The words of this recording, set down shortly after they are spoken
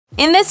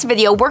In this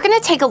video, we're going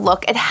to take a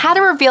look at how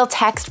to reveal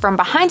text from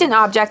behind an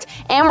object,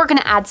 and we're going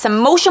to add some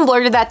motion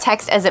blur to that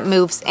text as it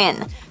moves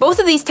in. Both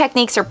of these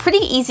techniques are pretty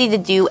easy to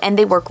do and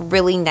they work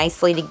really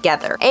nicely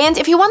together. And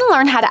if you want to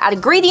learn how to add a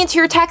gradient to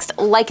your text,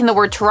 like in the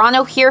word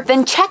Toronto here,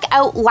 then check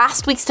out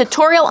last week's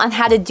tutorial on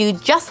how to do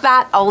just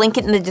that. I'll link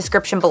it in the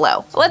description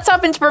below. Let's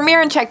hop into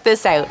Premiere and check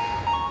this out.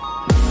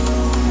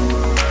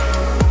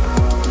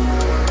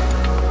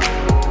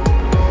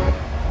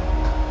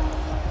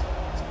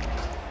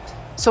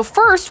 So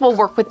first, we'll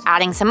work with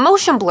adding some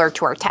motion blur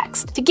to our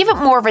text to give it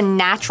more of a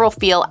natural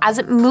feel as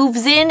it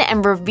moves in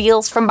and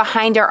reveals from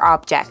behind our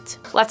object.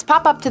 Let's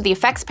pop up to the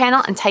effects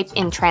panel and type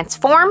in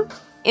transform.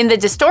 In the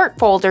distort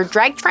folder,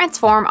 drag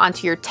transform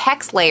onto your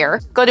text layer,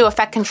 go to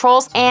effect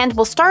controls, and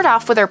we'll start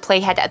off with our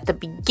playhead at the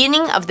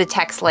beginning of the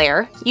text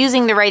layer.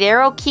 Using the right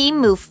arrow key,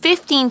 move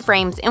 15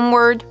 frames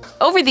inward.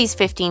 Over these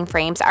 15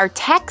 frames, our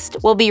text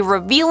will be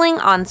revealing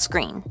on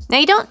screen. Now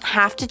you don't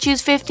have to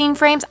choose 15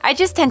 frames, I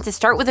just tend to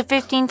start with a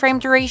 15 frame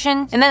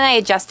duration, and then I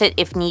adjust it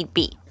if need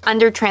be.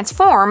 Under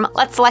transform,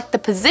 let's select the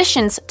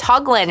positions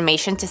toggle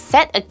animation to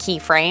set a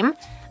keyframe.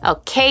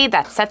 Okay,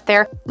 that's set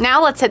there.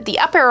 Now let's hit the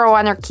up arrow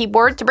on our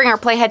keyboard to bring our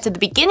playhead to the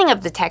beginning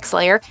of the text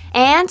layer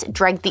and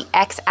drag the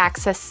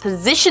x-axis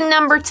position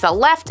number to the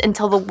left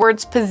until the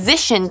word's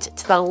positioned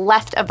to the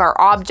left of our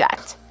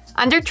object.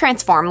 Under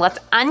transform, let's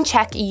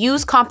uncheck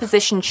use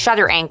composition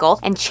shutter angle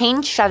and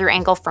change shutter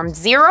angle from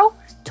 0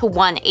 to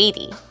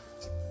 180.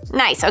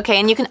 Nice,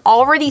 okay, and you can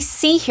already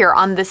see here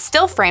on the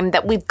still frame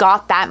that we've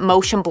got that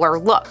motion blur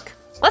look.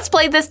 Let's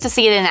play this to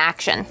see it in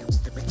action.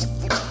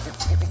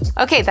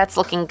 Okay, that's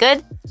looking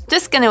good.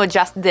 Just going to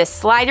adjust this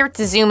slider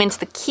to zoom into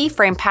the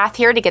keyframe path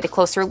here to get a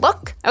closer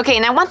look. Okay,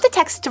 and I want the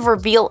text to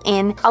reveal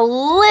in a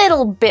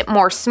little bit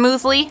more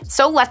smoothly,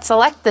 so let's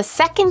select the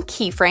second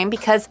keyframe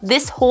because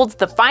this holds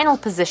the final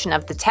position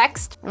of the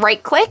text.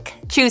 Right-click,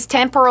 choose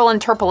temporal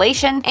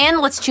interpolation, and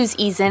let's choose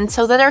ease in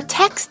so that our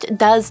text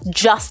does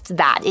just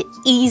that. It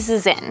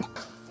eases in.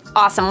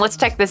 Awesome, let's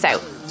check this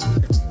out.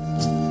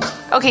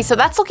 Okay, so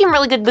that's looking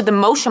really good with the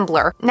motion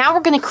blur. Now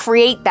we're gonna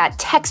create that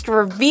text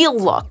reveal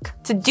look.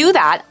 To do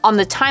that, on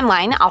the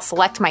timeline, I'll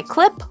select my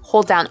clip,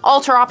 hold down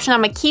Alt or Option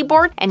on my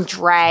keyboard, and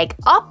drag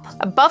up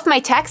above my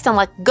text and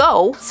let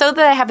go so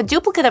that I have a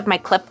duplicate of my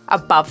clip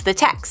above the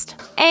text.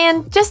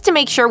 And just to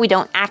make sure we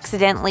don't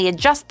accidentally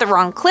adjust the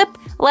wrong clip,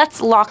 let's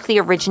lock the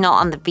original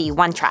on the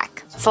V1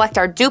 track. Select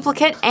our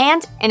duplicate,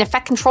 and in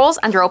Effect Controls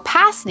under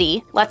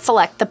Opacity, let's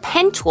select the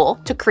Pen tool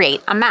to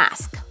create a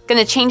mask.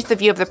 Gonna change the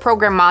view of the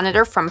program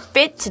monitor from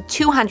fit to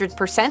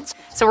 200%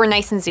 so we're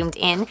nice and zoomed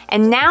in,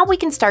 and now we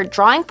can start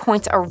drawing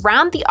points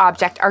around the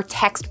object our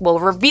text will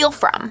reveal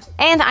from.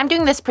 And I'm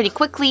doing this pretty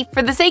quickly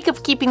for the sake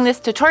of keeping this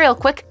tutorial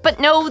quick,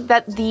 but know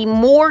that the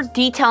more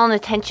detail and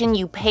attention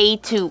you pay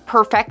to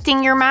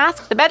perfecting your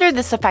mask, the better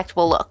this effect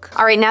will look.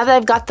 Alright, now that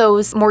I've got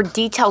those more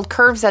detailed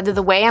curves out of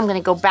the way, I'm gonna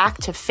go back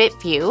to fit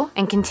view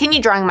and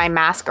continue drawing my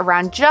mask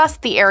around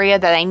just the area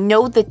that I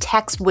know the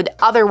text would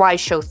otherwise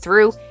show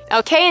through.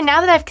 Okay, and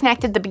now that I've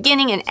connected the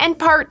beginning and end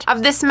part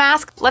of this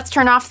mask, let's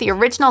turn off the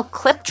original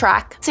clip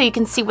track so you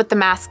can see what the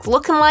mask's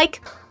looking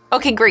like.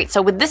 Okay, great,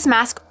 so with this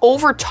mask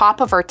over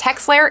top of our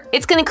text layer,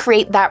 it's gonna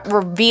create that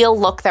reveal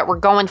look that we're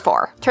going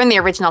for. Turn the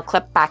original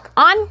clip back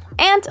on,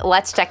 and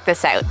let's check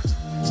this out.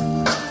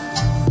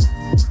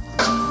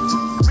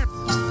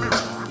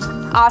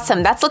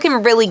 Awesome, that's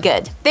looking really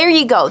good. There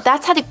you go,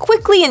 that's how to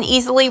quickly and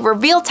easily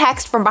reveal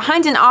text from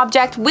behind an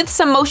object with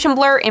some motion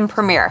blur in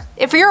Premiere.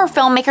 If you're a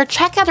filmmaker,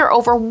 check out our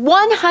over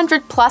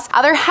 100 plus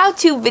other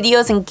how-to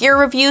videos and gear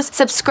reviews,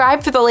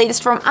 subscribe for the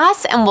latest from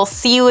us, and we'll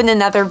see you in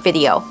another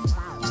video.